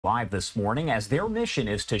Live this morning as their mission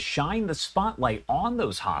is to shine the spotlight on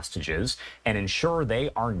those hostages and ensure they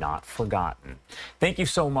are not forgotten. Thank you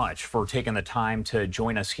so much for taking the time to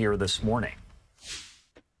join us here this morning.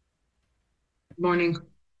 Good morning.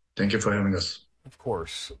 Thank you for having us. Of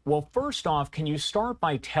course. Well, first off, can you start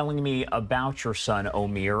by telling me about your son,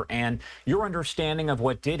 Omer, and your understanding of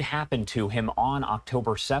what did happen to him on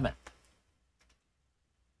October 7th?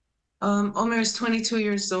 Omer is 22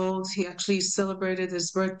 years old. He actually celebrated his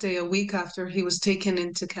birthday a week after he was taken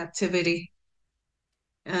into captivity.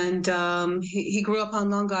 And he grew up on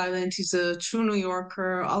Long Island. He's a true New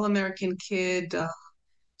Yorker, all-American kid,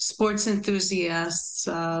 sports enthusiast,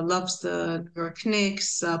 loves the New York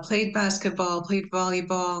Knicks, played basketball, played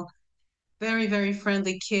volleyball. Very, very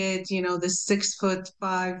friendly kid, you know, this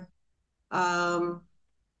 6'5"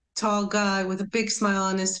 tall guy with a big smile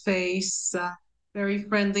on his face, very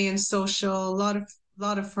friendly and social, a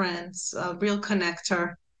lot of friends, a real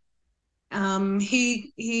connector.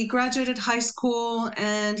 He graduated high school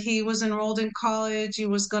and he was enrolled in college. He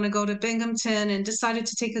was going to go to Binghamton and decided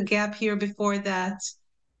to take a gap year before that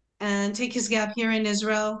and take his gap year in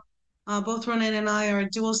Israel. Both Ronan and I are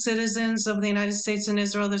dual citizens of the United States and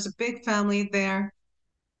Israel. There's a big family there.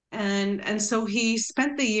 And so he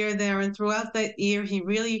spent the year there, and throughout that year, he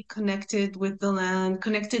really connected with the land,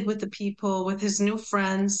 connected with the people, with his new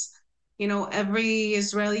friends. You know, every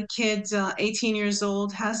Israeli kid, 18 years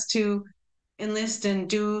old, has to enlist and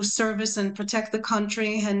do service and protect the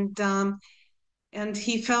country. And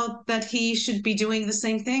he felt that he should be doing the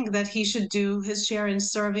same thing, that he should do his share in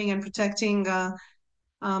serving and protecting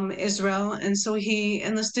Israel. And so he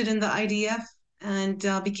enlisted in the IDF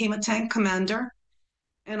and became a tank commander.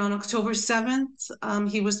 And on October 7th,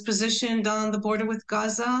 he was positioned on the border with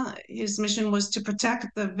Gaza. His mission was to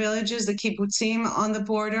protect the villages, the kibbutzim on the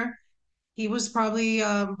border. He was probably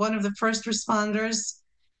one of the first responders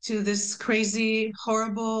to this crazy,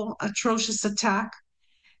 horrible, atrocious attack.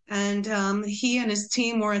 And he and his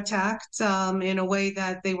team were attacked in a way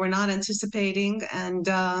that they were not anticipating, and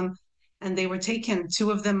they were taken.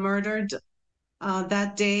 Two of them murdered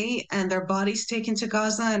that day, and their bodies taken to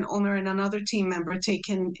Gaza, and Omer and another team member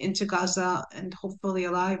taken into Gaza and hopefully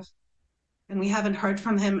alive. And we haven't heard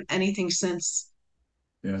from him anything since.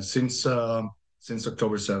 Yeah, since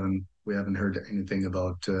October 7th, we haven't heard anything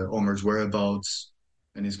about Omer's whereabouts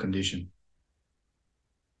and his condition.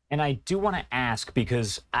 And I do want to ask,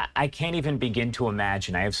 because I can't even begin to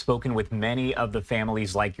imagine. I have spoken with many of the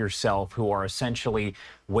families like yourself who are essentially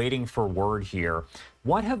waiting for word here.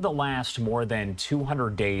 What have the last more than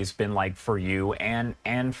 200 days been like for you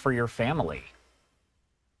and for your family?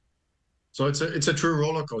 So it's a true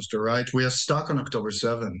roller coaster, right? We are stuck on October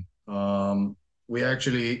 7th. We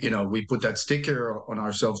actually, we put that sticker on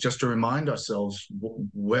ourselves just to remind ourselves,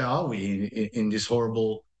 where are we in this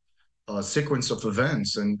horrible sequence of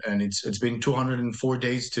events, and it's been 204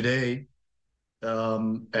 days today,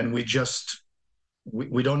 and we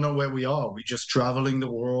don't know where we are. We're just traveling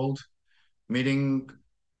the world, meeting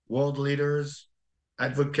world leaders,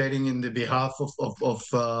 advocating in the behalf of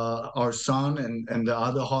our son and the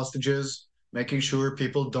other hostages, making sure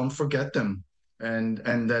people don't forget them, and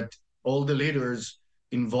that all the leaders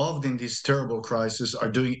involved in this terrible crisis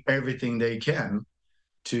are doing everything they can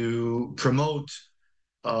to promote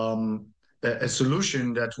a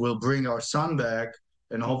solution that will bring our son back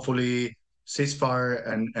and hopefully ceasefire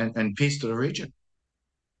and peace to the region.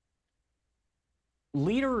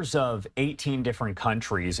 Leaders of 18 different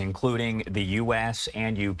countries, including the U.S.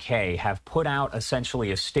 and U.K., have put out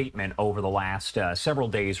essentially a statement over the last several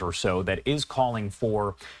days or so that is calling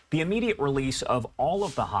for the immediate release of all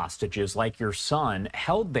of the hostages, like your son,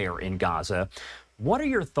 held there in Gaza. What are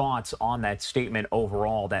your thoughts on that statement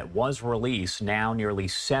overall that was released now nearly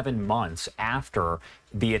 7 months after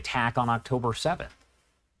the attack on October 7th?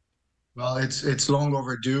 Well, it's long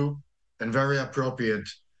overdue and very appropriate.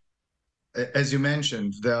 As you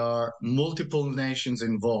mentioned, there are multiple nations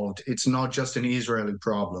involved. It's not just an Israeli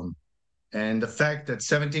problem. And the fact that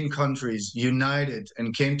 17 countries united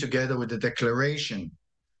and came together with a declaration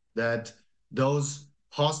that those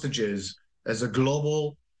hostages, as a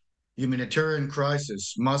global humanitarian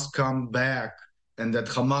crisis, must come back, and that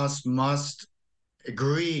Hamas must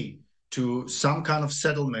agree to some kind of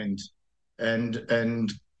settlement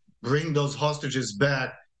and bring those hostages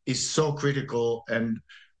back, is so critical. And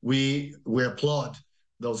we applaud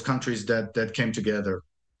those countries that came together.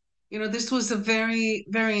 You know, this was a very,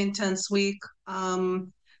 very intense week.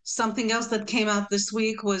 Something else that came out this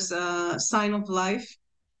week was a sign of life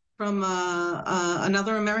from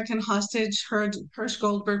another American hostage, Hersh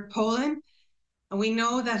Goldberg, Poland. And we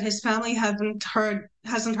know that his family haven't heard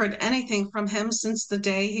hasn't heard anything from him since the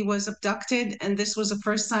day he was abducted, and this was a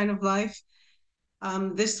first sign of life.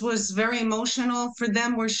 This was very emotional for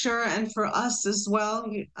them, we're sure, and for us as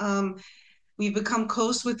well. We've become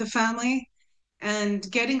close with the family, and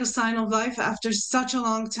getting a sign of life after such a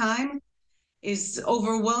long time is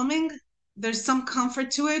overwhelming. There's some comfort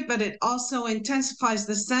to it, but it also intensifies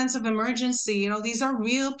the sense of emergency. You know, these are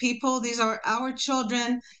real people, these are our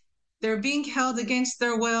children. They're being held against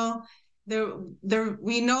their will.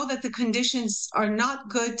 We know that the conditions are not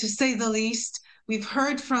good, to say the least. We've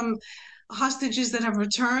heard from hostages that have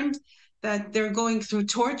returned that they're going through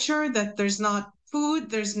torture, that there's not food,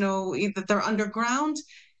 that they're underground.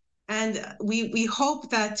 And we hope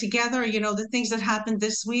that together, you know, the things that happened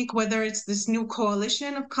this week, whether it's this new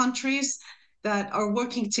coalition of countries that are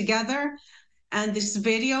working together, and this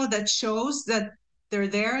video that shows that they're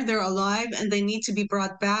there, they're alive, and they need to be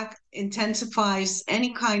brought back, intensifies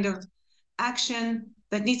any kind of action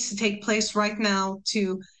that needs to take place right now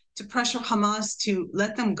to pressure Hamas to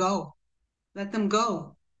let them go,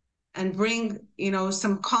 and bring, you know,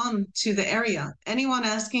 some calm to the area. Anyone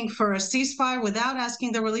asking for a ceasefire without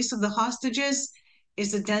asking the release of the hostages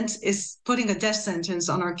is putting a death sentence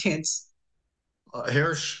on our kids.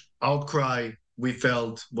 Hirsch outcry we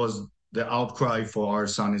felt was the outcry for our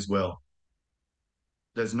son as well.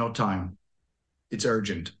 There's no time. It's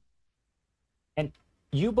urgent. And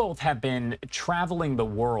you both have been traveling the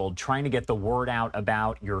world trying to get the word out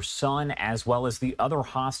about your son as well as the other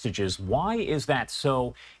hostages. Why is that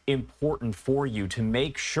so important for you to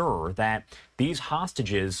make sure that these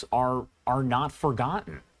hostages are not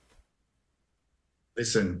forgotten?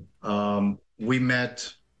 Listen, we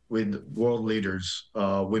met with world leaders.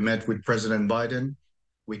 We met with President Biden.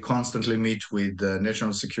 We constantly meet with the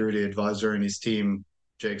National Security Advisor and his team,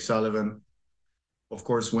 Jake Sullivan. Of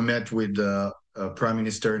course, we met with Prime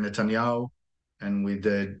Minister Netanyahu and with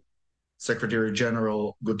the Secretary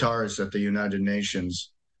General Guterres at the United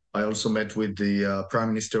Nations. I also met with the Prime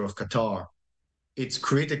Minister of Qatar. It's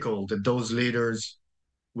critical that those leaders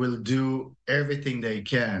will do everything they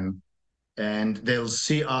can, and they'll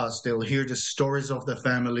see us, they'll hear the stories of the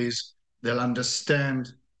families, they'll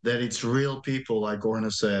understand that it's real people, like Orna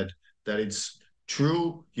said, that it's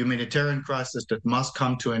true humanitarian crisis that must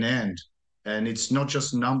come to an end. And it's not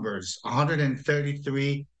just numbers,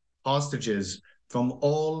 133 hostages from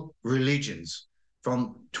all religions,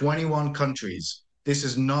 from 21 countries. This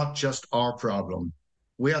is not just our problem.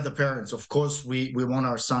 We are the parents. Of course, we want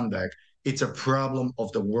our son back. It's a problem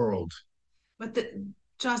of the world. But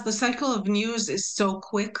Josh, the cycle of news is so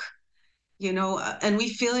quick, you know, and we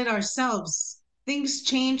feel it ourselves. Things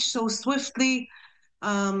change so swiftly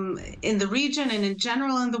in the region and in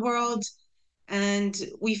general in the world. And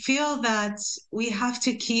we feel that we have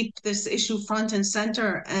to keep this issue front and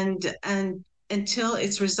center and until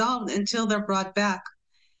it's resolved, until they're brought back.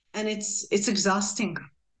 And it's exhausting.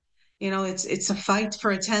 You know, it's a fight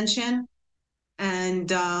for attention and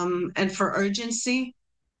for urgency.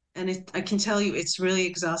 And I can tell you it's really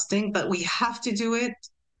exhausting, but we have to do it.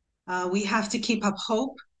 We have to keep up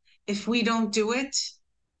hope. If we don't do it,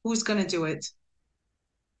 who's going to do it?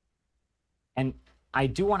 And I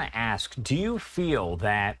do want to ask, do you feel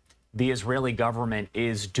that the Israeli government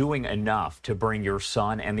is doing enough to bring your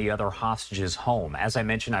son and the other hostages home? As I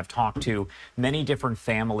mentioned, I've talked to many different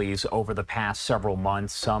families over the past several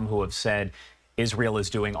months, some who have said Israel is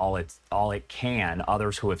doing all it can,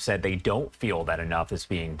 others who have said they don't feel that enough is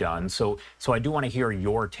being done. So I do want to hear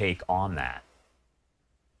your take on that.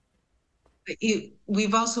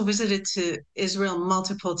 We've also visited to Israel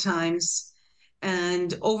multiple times.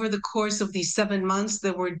 And over the course of these 7 months,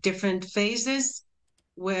 there were different phases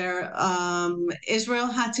where Israel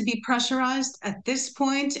had to be pressurized at this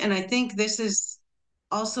point. And I think this is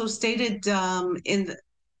also stated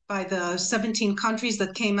by the 17 countries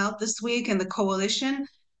that came out this week and the coalition.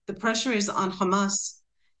 The pressure is on Hamas.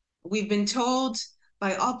 We've been told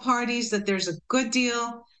by all parties that there's a good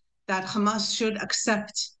deal that Hamas should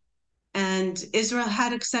accept. And Israel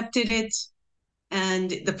had accepted it.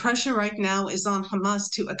 And the pressure right now is on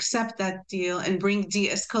Hamas to accept that deal and bring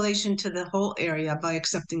de-escalation to the whole area by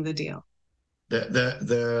accepting the deal.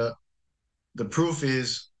 The proof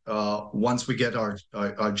is once we get our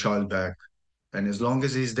child back, and as long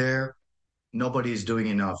as he's there, nobody is doing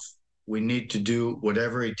enough. We need to do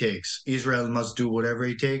whatever it takes. Israel must do whatever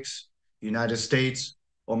it takes. The United States,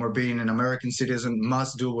 Omer being an American citizen,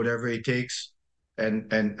 must do whatever it takes,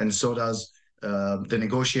 and so does the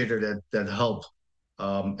negotiator that help.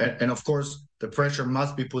 And of course, the pressure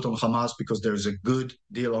must be put on Hamas because there's a good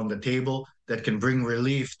deal on the table that can bring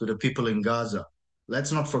relief to the people in Gaza.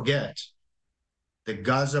 Let's not forget, The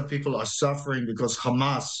Gaza people are suffering because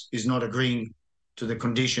Hamas is not agreeing to the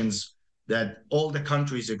conditions that all the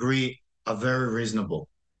countries agree are very reasonable.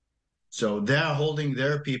 So they are holding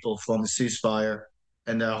their people from a ceasefire,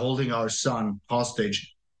 and they're holding our son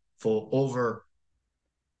hostage for over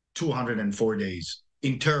 204 days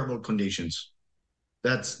in terrible conditions.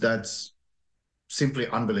 That's simply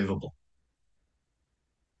unbelievable.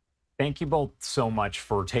 Thank you both so much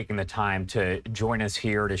for taking the time to join us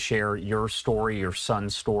here to share your story, your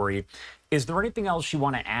son's story. Is there anything else you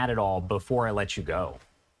want to add at all before I let you go?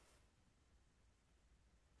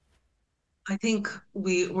 I think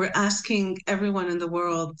we're asking everyone in the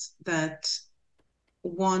world that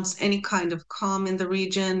wants any kind of calm in the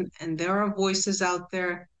region, and there are voices out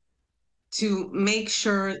there, to make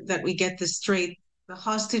sure that we get this straight. The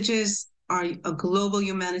hostages are a global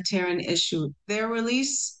humanitarian issue. Their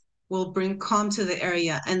release will bring calm to the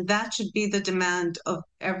area, and that should be the demand of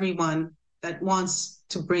everyone that wants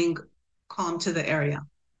to bring calm to the area.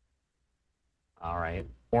 All right.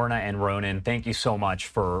 Orna and Ronan, thank you so much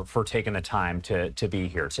for taking the time to be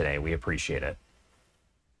here today. We appreciate it.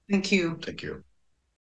 Thank you. Thank you.